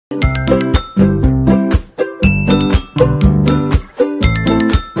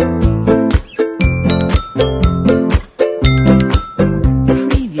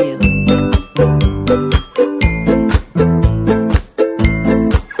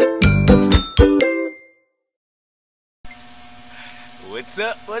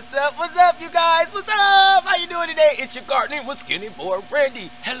up? What's up? What's up, you guys? What's up? How you doing today? It's your gardening with Skinny Boy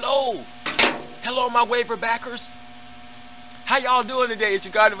Randy. Hello. Hello, my waiver backers. How y'all doing today? It's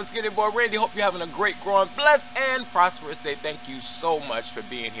your gardening with Skinny Boy Randy. Hope you're having a great, growing, blessed, and prosperous day. Thank you so much for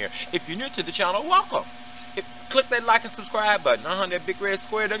being here. If you're new to the channel, welcome. Click that like and subscribe button. That big red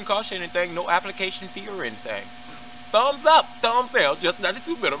square doesn't cost you anything. No application fee or anything. Thumbs up, thumbs down, just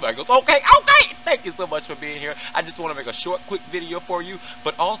 92 middle fingers. Okay. Thank you so much for being here. I just want to make a short, quick video for you.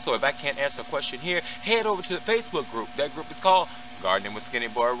 But also, if I can't answer a question here, head over to the Facebook group. That group is called Gardening with Skinny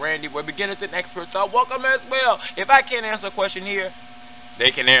Boy Randy, where beginners and experts are welcome as well. If I can't answer a question here,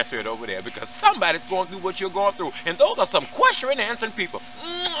 they can answer it over there, because somebody's going through what you're going through. And those are some question and answering people.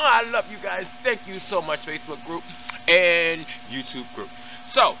 I love you guys. Thank you so much, Facebook group and YouTube group.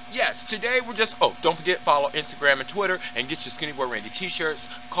 So, yes, today we're just, don't forget, follow Instagram and Twitter and get your Skinny Boy Randy t-shirts,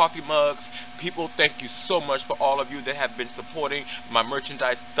 coffee mugs. People, thank you so much for all of you that have been supporting my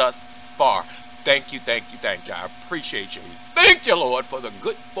merchandise thus far. Thank you, thank you, thank you. I appreciate you. Thank you, Lord, for the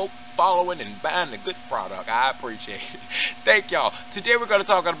good folk following and buying the good product. I appreciate it. Thank y'all. Today we're going to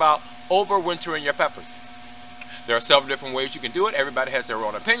talk about overwintering your peppers. There are several different ways you can do it. Everybody has their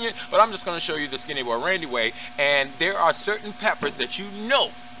own opinion, but I'm just going to show you the Skinny Boy Randy way. And there are certain peppers that you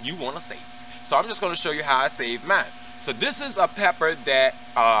know you want to save. So I'm just going to show you how I save mine. So this is a pepper that,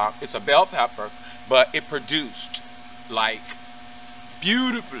 it's a bell pepper, but it produced like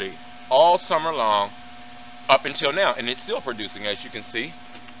beautifully all summer long up until now. And it's still producing, as you can see.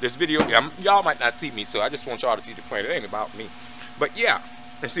 This video, y'all might not see me, so I just want y'all to see the plant. It ain't about me. But yeah.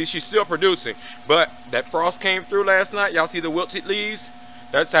 And see, she's still producing. But that frost came through last night. Y'all see the wilted leaves?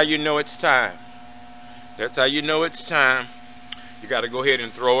 That's how you know it's time. That's how you know it's time. You got to go ahead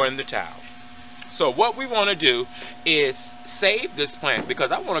and throw in the towel. So what we want to do is save this plant,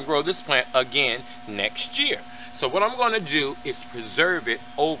 because I want to grow this plant again next year. So what I'm going to do is preserve it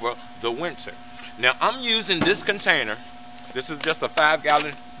over the winter. Now I'm using this container. This is just a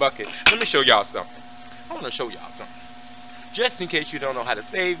 5-gallon bucket. Let me show y'all something. I want to show y'all something. Just in case you don't know how to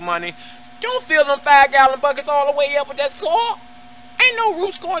save money, don't fill them 5-gallon buckets all the way up with that soil. Ain't no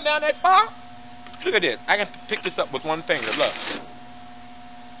roots going down that far. Look at this. I can pick this up with one finger. Look.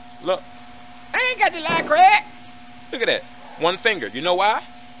 Look. I ain't got the line crack. Look at that. One finger. You know why?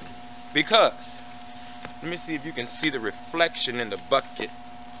 Because, let me see if you can see the reflection in the bucket.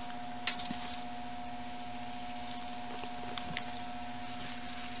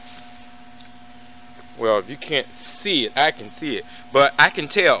 Well, if you can't see it, I can see it. But I can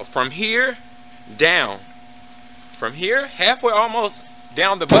tell from here down, from here, halfway almost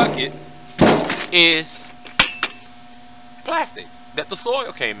down the bucket, is plastic that the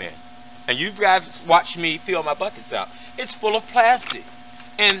soil came in. And you guys watch me fill my buckets out. It's full of plastic.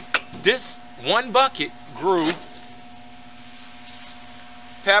 And this one bucket grew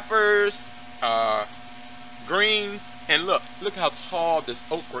peppers, greens, and look how tall this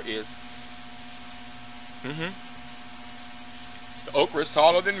okra is. The okra is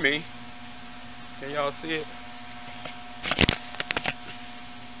taller than me. Can y'all see it?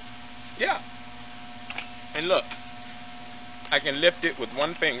 Yeah. And look, I can lift it with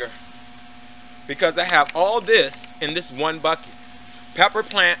one finger because I have all this in this one bucket. Pepper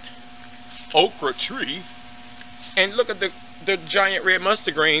plant, okra tree, and look at the giant red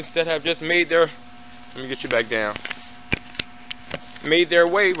mustard greens that have just made their, let me get you back down, made their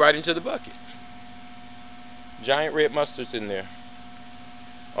way right into the bucket. Giant red mustards in there,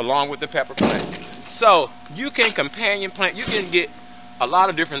 along with the pepper plant. So you can companion plant. You can get a lot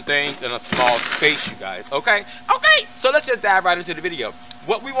of different things in a small space, you guys. Okay. So let's just dive right into the video.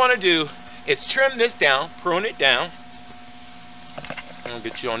 What we want to do is trim this down, prune it down. I'm gonna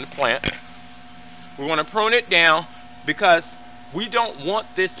get you on the plant. We want to prune it down because we don't want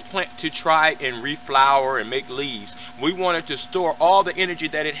this plant to try and reflower and make leaves. We want it to store all the energy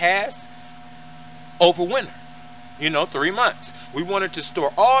that it has over winter. 3 months. We wanted to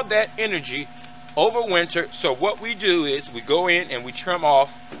store all that energy over winter. So what we do is we go in and we trim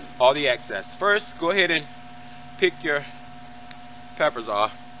off all the excess. First, go ahead and pick your peppers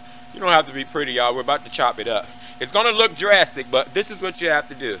off. You don't have to be pretty, y'all. We're about to chop it up. It's going to look drastic, but this is what you have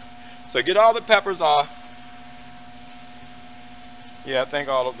to do. So get all the peppers off. Yeah, I think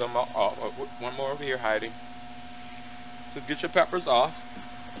all of them are off. One more over here, Heidi. Just get your peppers off.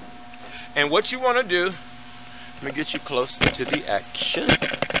 And what you want to do, let me get you closer to the action.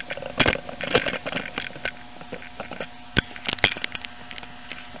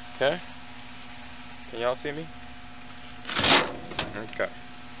 Okay. Can y'all see me? Okay.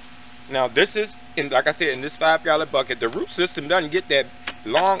 Now this is, like I said, in this 5-gallon bucket. The root system doesn't get that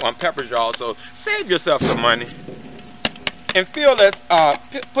long on peppers, y'all, so save yourself some money. and fill this,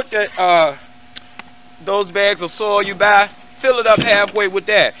 put that, those bags of soil you buy, fill it up halfway with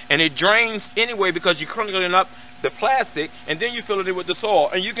that. And it drains anyway because you're crinkling up the plastic, and then you fill it in with the soil.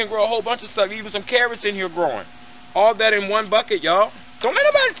 And you can grow a whole bunch of stuff, even some carrots in here growing. All that in one bucket, y'all. Don't let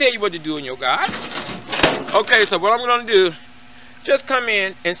nobody tell you what to do in your garden. Okay, so what I'm gonna do, just come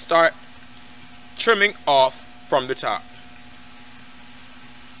in and start trimming off from the top.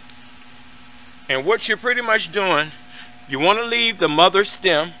 And what you're pretty much doing, you want to leave the mother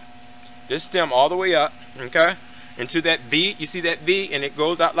stem, this stem all the way up, okay, into that V. You see that V, and it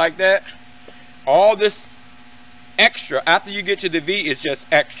goes out like that. All this extra after you get to the V is just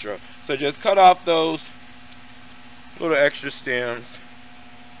extra. So just cut off those little extra stems.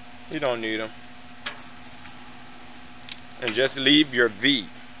 You don't need them. And just leave your V.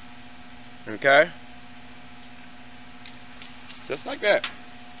 Okay? Just like that.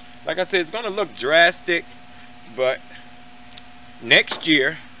 Like I said, it's going to look drastic, but next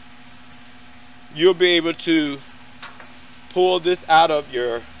year you'll be able to pull this out of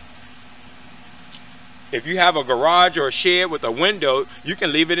your, if you have a garage or a shed with a window, you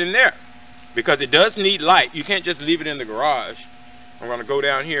can leave it in there because it does need light. You can't just leave it in the garage. I'm going to go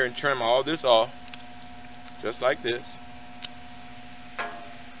down here and trim all this off just like this.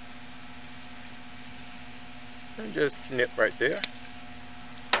 And just snip right there.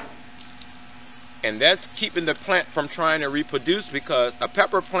 And that's keeping the plant from trying to reproduce, because a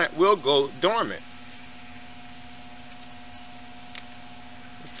pepper plant will go dormant.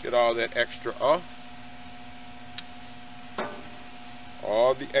 Let's get all that extra off.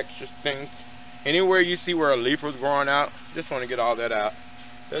 All the extra things. Anywhere you see where a leaf was growing out, just want to get all that out.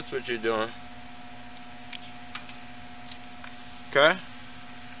 That's what you're doing. Okay?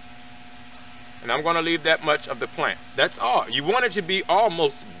 And I'm going to leave that much of the plant. That's all. You want it to be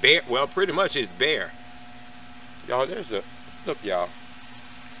almost bare. Well, pretty much it's bare. Y'all, there's a, look y'all.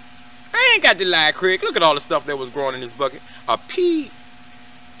 I ain't got the lie, Craig. Look at all the stuff that was growing in this bucket. A pea.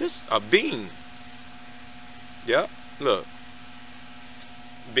 This, a bean. Yep, look.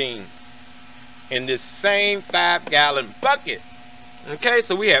 Beans. In this same 5-gallon bucket. Okay,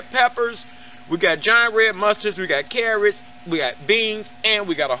 so we have peppers. We got giant red mustards. We got carrots. We got beans, and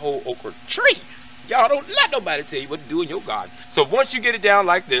we got a whole okra tree. Y'all don't let nobody tell you what to do in your garden. So once you get it down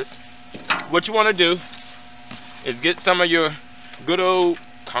like this, what you want to do is get some of your good old,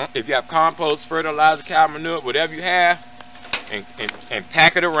 if you have compost, fertilizer, cow manure, whatever you have, and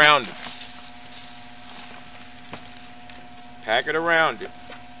pack it around it. Pack it around it.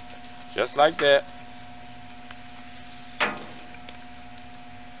 Just like that.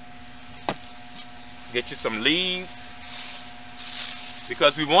 Get you some leaves,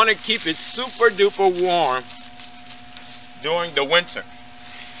 because we want to keep it super duper warm during the winter.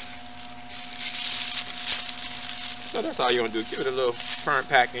 So that's all you want to do. Give it a little current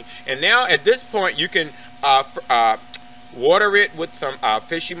packing. And now at this point you can water it with some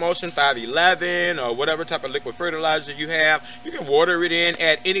fish emulsion 511 or whatever type of liquid fertilizer you have. You can water it in,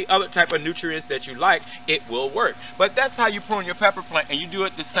 add any other type of nutrients that you like. It will work. But that's how you prune your pepper plant, and you do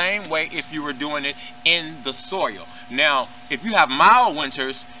it the same way if you were doing it in the soil. Now, if you have mild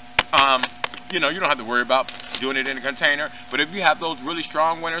winters, you know, you don't have to worry about doing it in a container. But if you have those really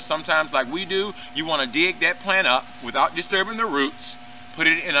strong winters, sometimes like we do, you want to dig that plant up without disturbing the roots. Put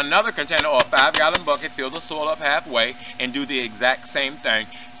it in another container or a 5-gallon bucket, fill the soil up halfway, and do the exact same thing.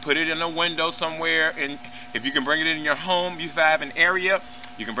 Put it in a window somewhere, and if you can bring it in your home, you have an area,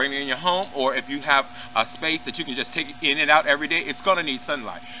 you can bring it in your home, or if you have a space that you can just take it in and out every day, it's going to need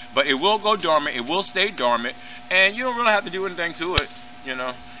sunlight. But it will go dormant, it will stay dormant, and you don't really have to do anything to it, you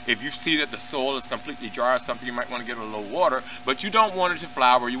know. If you see that the soil is completely dry or something, you might want to get a little water, but you don't want it to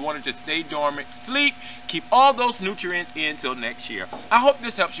flower. You want it to stay dormant, sleep, keep all those nutrients in till next year. I hope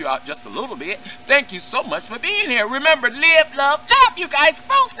this helps you out just a little bit. Thank you so much for being here. Remember, live, love, love, you guys.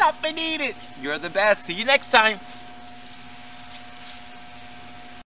 Grow stuff and eat it. You're the best. See you next time.